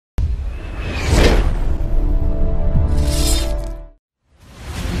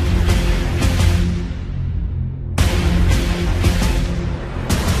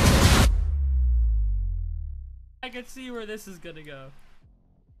could see where this is gonna go.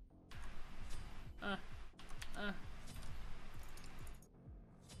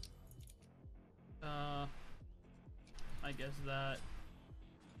 I guess that.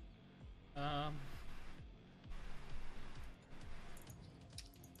 I'm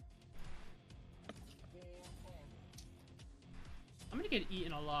gonna get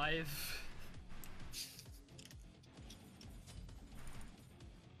eaten alive.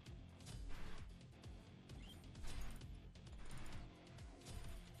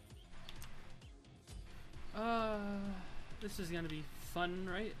 This is gonna be fun,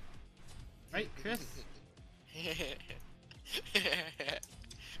 right? Right, Chris?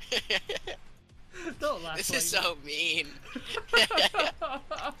 Don't laugh. This is so mean.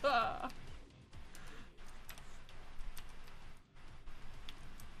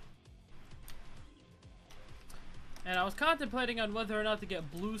 And I was contemplating on whether or not to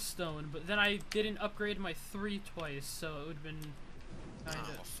get bluestone, but then I didn't upgrade my 3 twice, so it would have been kinda...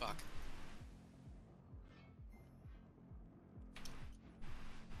 Oh, fuck.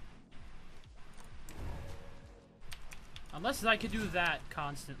 Unless I could do that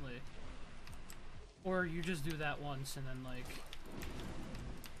constantly. Or you just do that once and then, like...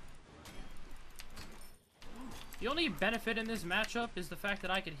 The only benefit in this matchup is the fact that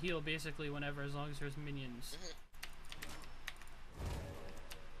I could heal basically whenever, as long as there's minions.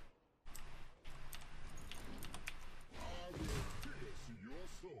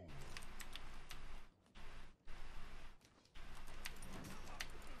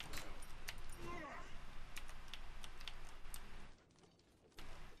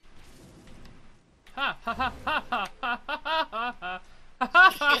 Ha ha ha ha ha ha ha ha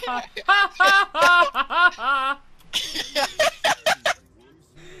ha ha ha.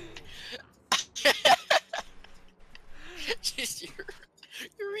 Just your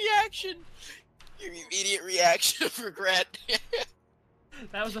reaction, your immediate reaction of regret.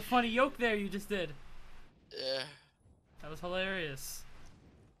 That was a funny yoke there you just did. Yeah. That was hilarious.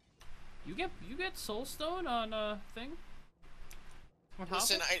 You get soulstone on thing?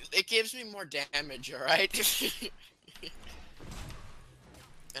 Listen, it gives me more damage, alright?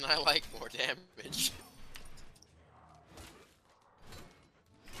 And I like more damage.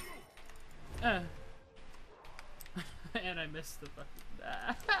 And I missed the fucking...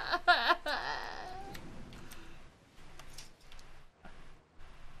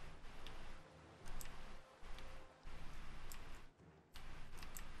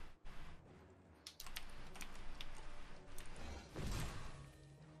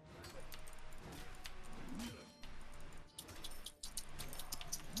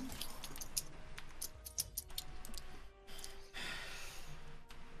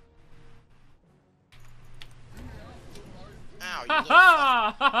 Ow, you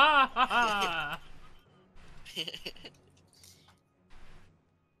little fuck.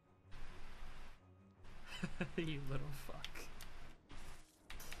 You little fuck.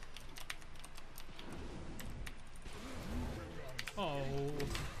 Oh,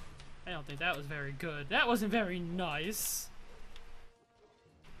 I don't think that was very good. That wasn't very nice.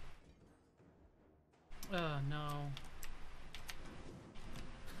 Oh no.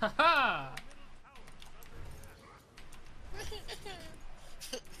 Haha!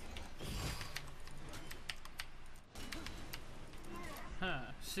 Huh,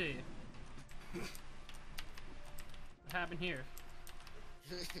 see. What happened here?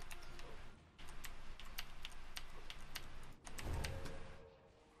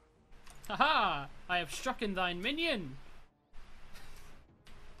 Haha! I have strucken thine minion!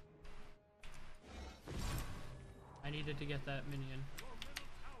 I needed to get that minion.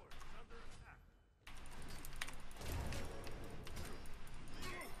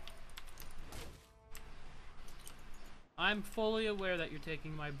 I'm fully aware that you're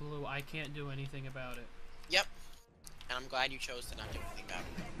taking my blue. I can't do anything about it. Yep. And I'm glad you chose to not do anything about it.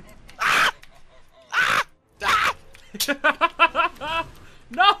 Ah! Ah! Ah!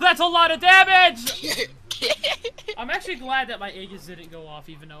 No, that's a lot of damage! I'm actually glad that my Aegis didn't go off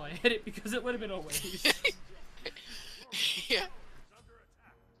even though I hit it, because it would have been a waste. Yeah.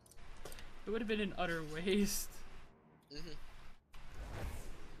 It would have been an utter waste. Mm-hmm.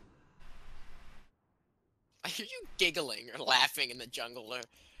 I hear you giggling or laughing in the jungle or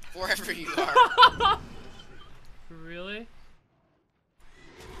wherever you are. Really?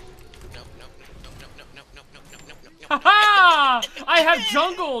 No, no, no, no, no, no, no, no, no, no, no, no. Haha! I have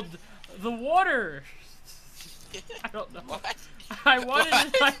jungled the water. I don't know. What? I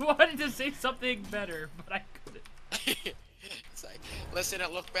wanted to say something better, but I couldn't. It's like, listen,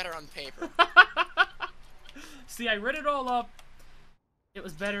 it looked better on paper. See, I read it all up. It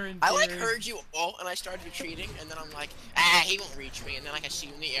was better in I like theory. heard you ult and I started retreating, and then I'm like, he won't reach me, and then like I see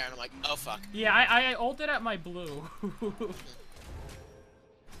you in the air, and I'm like, oh fuck. Yeah, I ulted at my blue.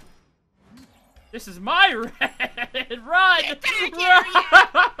 This is my red! Run! Get back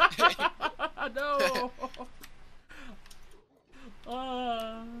Run! No!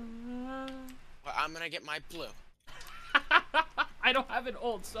 Well, I'm gonna get my blue. I don't have an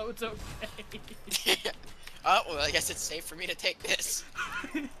ult, so it's okay. Oh, well, I guess it's safe for me to take this.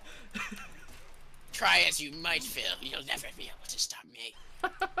 Try as you might, Phil, you'll never be able to stop me.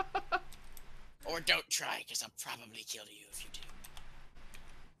 Or don't try, because I'll probably kill you if you do.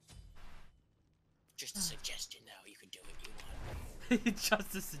 Just a suggestion, though. You can do what you want.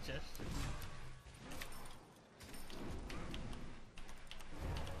 Just a suggestion.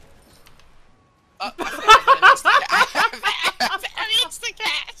 Oh, it's the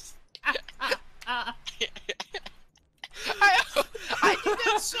cast. I do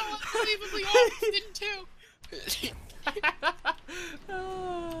that so unbelievably often too.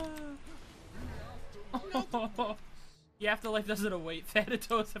 You have to like doesn't await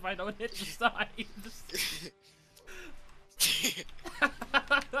Thanatos if I don't hit the side.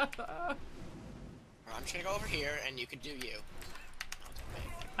 I'm just gonna go over here and you can do you.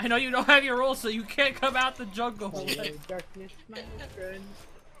 I know you don't have your ult, so you can't come out the jungle. Hello, darkness, my friend.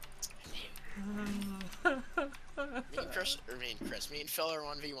 Me and Phil are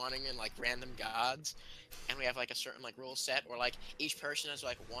 1v1ing in like random gods, and we have like a certain like rule set where like each person has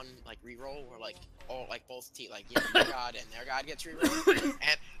like one like reroll where like all like both like your god and their god gets rerolled.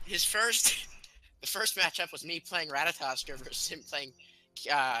 And the first matchup was me playing Ratatoskr versus him playing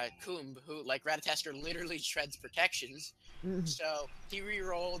Kumb, who like Ratatoskr literally shreds protections. So he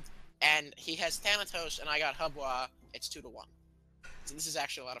rerolled, and he has Thanatos, and I got Hubwa. It's 2-1. So this is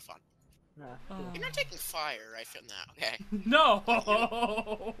actually a lot of fun. You're not taking fire, right, from now, okay? No!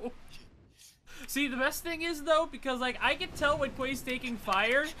 See, the best thing is, though, because, like, I can tell when Quay's taking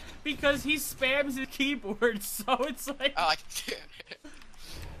fire, because he spams his keyboard, so it's like... Oh,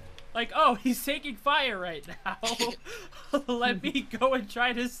 like, oh, he's taking fire right now. Let me go and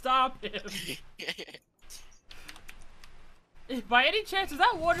try to stop him. By any chance, is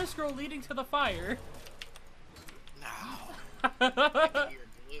that water scroll leading to the fire? No.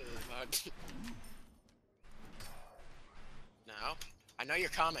 No. I know you're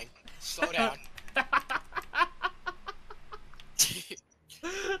coming. Slow down. Nope.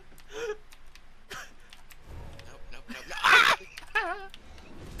 Ah!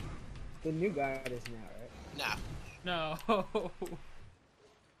 The new god is now, right? No. No.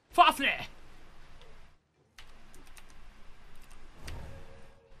 Fafnir!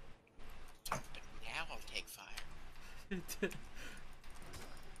 Now I'll take fire.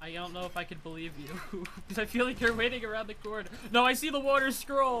 I don't know if I can believe you, because I feel like you're waiting around the corner. No, I see the water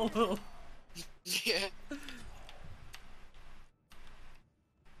scroll! Yeah.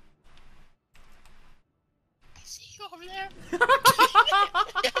 I see you over there.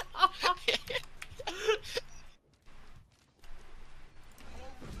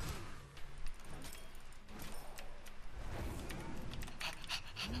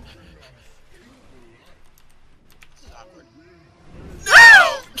 This is awkward.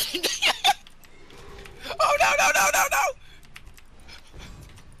 No! Oh no!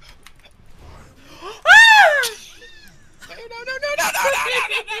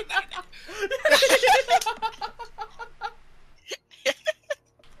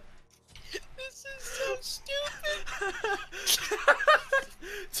 This is so stupid.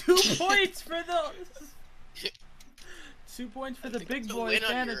 2 points for the... 2 points for the big it's a boy win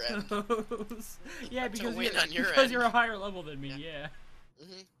on your Thanatos. Yeah, That's a because win on your because end. you're a higher level than me, yeah.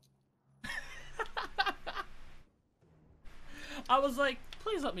 I was like,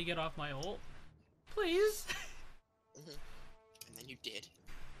 please let me get off my ult. Please. And then you did.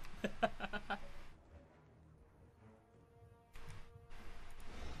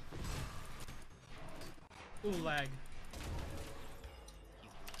 Ooh, lag. You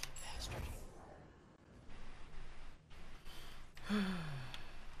little bastard.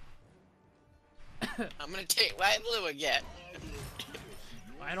 I'm gonna take light blue again.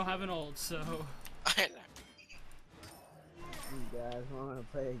 I don't have an ult, so... I know. You guys want to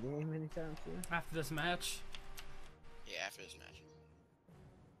play a game anytime soon? After this match. Yeah, after this match.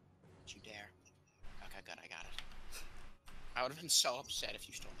 Don't you dare. Okay, good, I got it. I would have been so upset if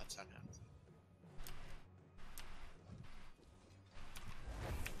you stole that somehow.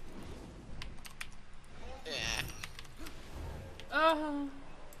 Yeah.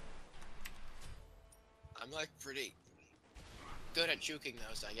 I'm like pretty good at juking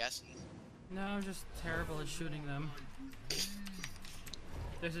those, I guess. No, I'm just terrible at shooting them.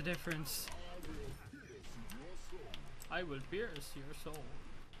 There's a difference. I will pierce your soul.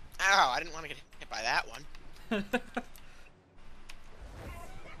 Ow, I didn't want to get hit by that one.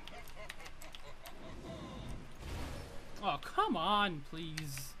 Oh, come on,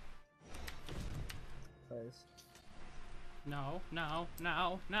 please. Please. No, no,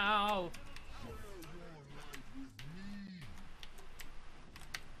 no, no.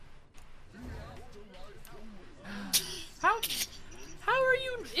 How are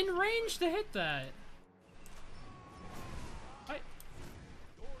you in range to hit that?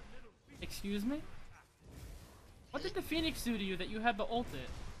 Excuse me? What did the Phoenix do to you that you had to ult it?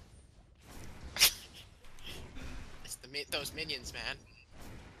 It's those minions, man.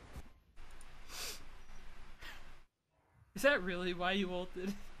 Is that really why you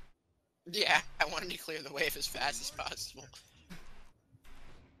ulted? Yeah, I wanted to clear the wave as fast as possible.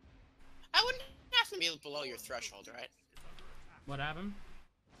 I wouldn't have to be below your threshold, right? What happened?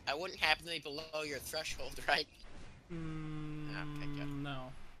 I wouldn't happen to be below your threshold, right?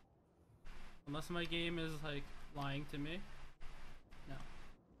 No. Unless my game is, like, lying to me. No.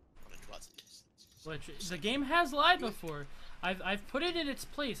 Well, it wasn't. Which, the game has lied before. I've put it in its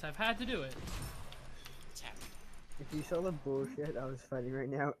place. I've had to do it. What's happening? If you saw the bullshit I was fighting right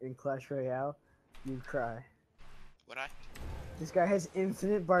now in Clash Royale, you'd cry. Would I? This guy has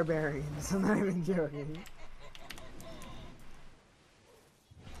infinite barbarians. I'm not even joking.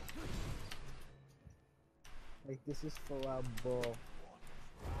 Like, this is full out bull.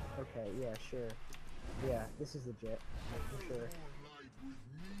 Okay, yeah, sure. Yeah, this is legit. For sure.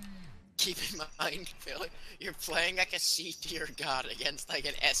 Keep in mind, Phil, you're playing like a C tier god against like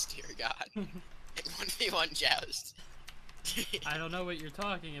an S tier god. In 1v1 joust. I don't know what you're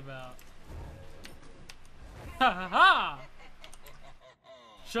talking about. Ha ha ha!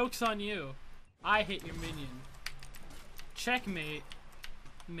 Joke's on you. I hit your minion. Checkmate.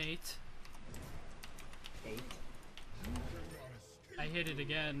 Mate. 8. I hit it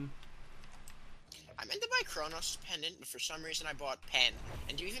again. I meant to buy Kronos pendant, but for some reason I bought pen.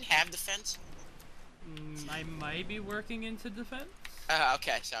 And do you even have defense? I might be working into defense.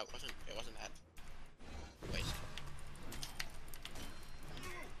 Okay, so it wasn't that waste.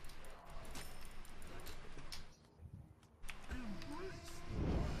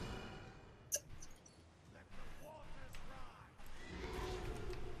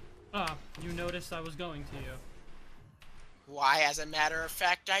 Ah, you noticed I was going to you. Why, as a matter of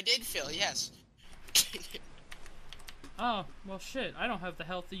fact, I did, Phil, yes. Oh, well shit, I don't have the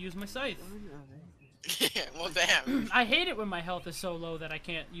health to use my scythe. Well, damn. I hate it when my health is so low that I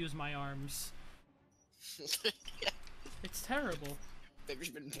can't use my arms. Yeah, It's terrible. they've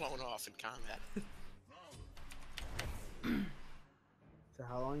just been blown off in combat. So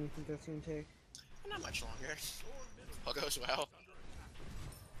how long do you think that's gonna take? Not much longer. All goes well.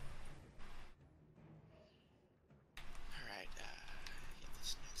 Alright, get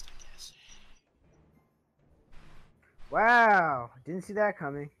this next, I guess. Wow! Didn't see that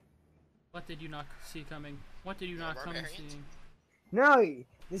coming. What did you not see coming? What did you not come barbarians? seeing? No!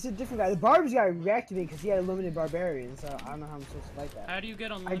 This is a different guy. The Barb's guy reacted me because he had unlimited barbarian, so I don't know how I'm supposed to fight that. How do you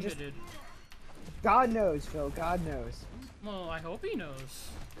get unlimited? God knows, Phil. God knows. Well, I hope he knows.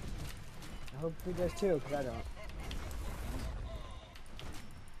 I hope he does too, because I don't.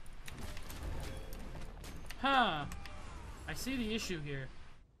 Huh. I see the issue here.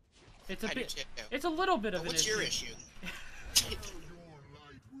 It's a I do bit. too. It's a little bit of But an what's issue. your issue?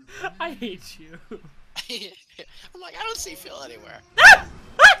 I hate you. I'm like, I don't see Phil anywhere.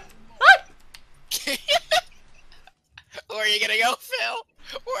 Where are you gonna go, Phil?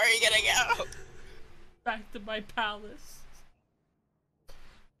 Where are you gonna go? Back to my palace.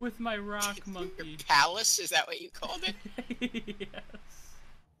 With my rock monkey. Your palace? Is that what you called it? Yes.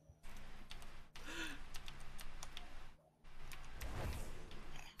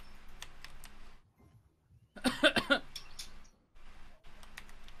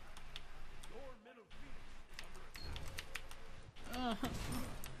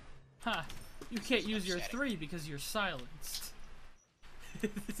 Ha! You can't use your 3 because you're silenced.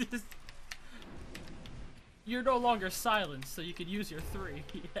 You're no longer silenced, so you can use your 3.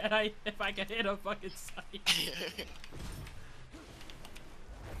 And if I can hit a fucking sight.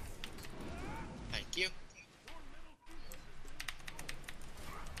 Thank you.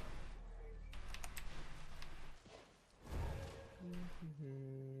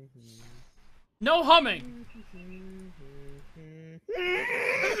 No humming! Do you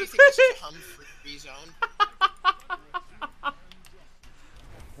think this is a hum-free zone?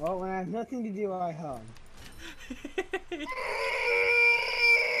 Well, when I have nothing to do, I hum. It's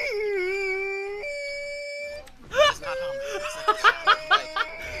not hum. It's like the sound of, like,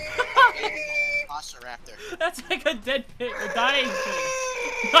 Velociraptor. That's like a dead pig, a dying pig.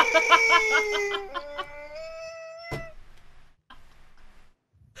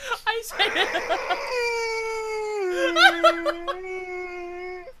 I said it.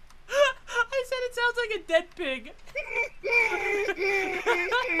 I said it sounds like a dead pig.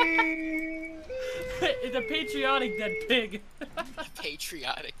 It's a patriotic dead pig.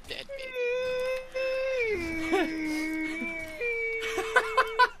 Patriotic dead pig.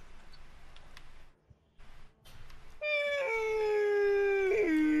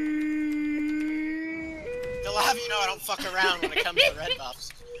 They'll have you know I don't fuck around when it comes to red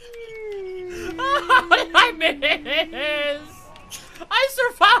buffs. I missed! I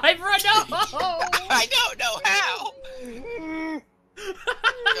survived, Renault! I don't know how!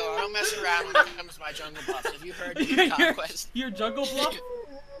 No, I don't mess around when it comes to my jungle buffs. Have you heard of Conquest? Your jungle bluff?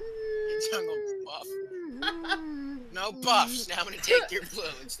 Jungle buff. No buffs, now I'm gonna take your blue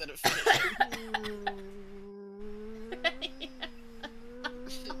instead of finishing.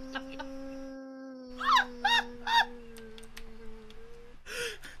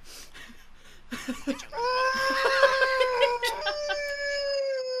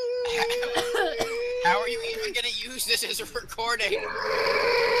 How are you even gonna use this as a recording?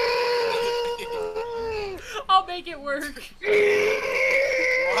 I'll make it work.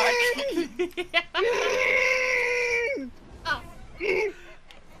 What? Oh,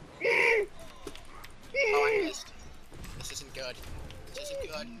 I missed. This isn't good. This isn't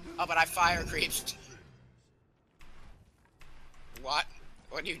good. Oh, but I fire creeps. What?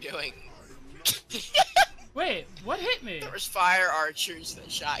 What are you doing? Wait, what hit me? There was fire archers that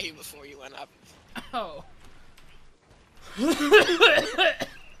shot you before you went up. Oh.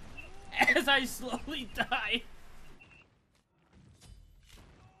 As I slowly die.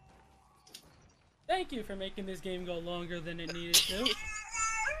 Thank you for making this game go longer than it needed to.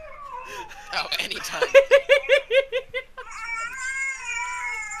 Oh, anytime.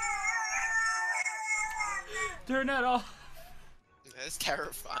 Turn that off. That's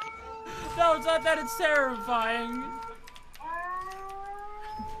terrifying. No, it's not that, it's terrifying.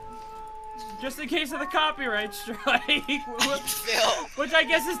 Just in case of the copyright strike. Phil. Which I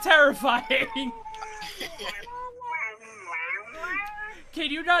guess is terrifying.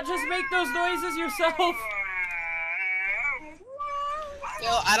 Can you not just make those noises yourself?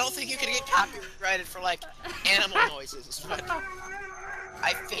 Phil, I don't think you can get copyrighted for, like, animal noises, but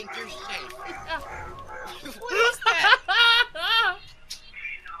I think you're safe. What is that?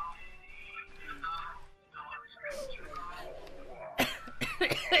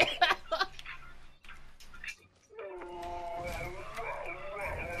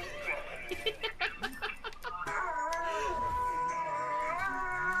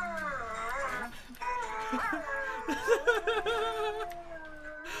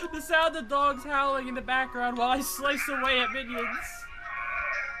 The sound of dogs howling in the background while I slice away at minions.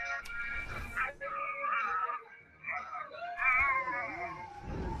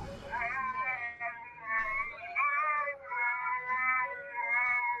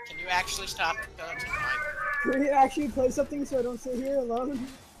 Can you actually stop tonight? Can you actually play something so I don't sit here alone?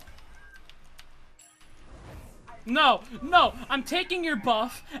 No, no, I'm taking your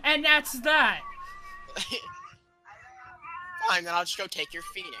buff, and that's that. Fine, then I'll just go take your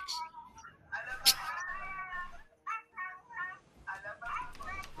Phoenix.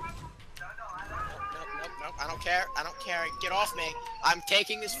 Nope, I don't care, get off me. I'm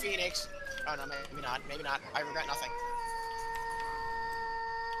taking this Phoenix. Oh no, maybe not, I regret nothing.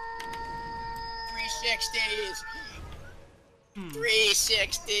 360s!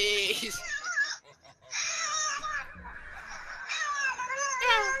 360s!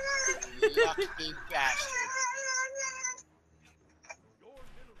 Lucky bastard.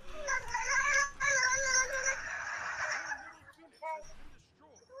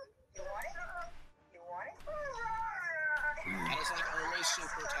 That is like only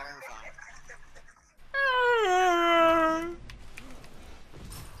super terrifying.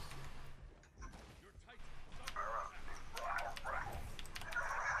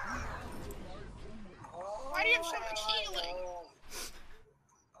 Why do you have so much healing?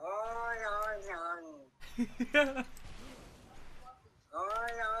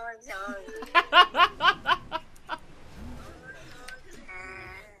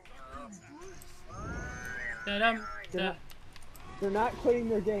 They're not quitting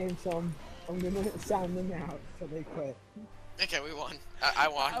their game, so I'm gonna sound them out so they quit. Okay, we won. I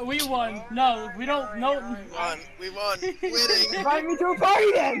won. We won. No, we don't. No. We won. Winning. Invite me to a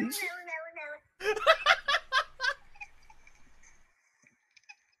party then!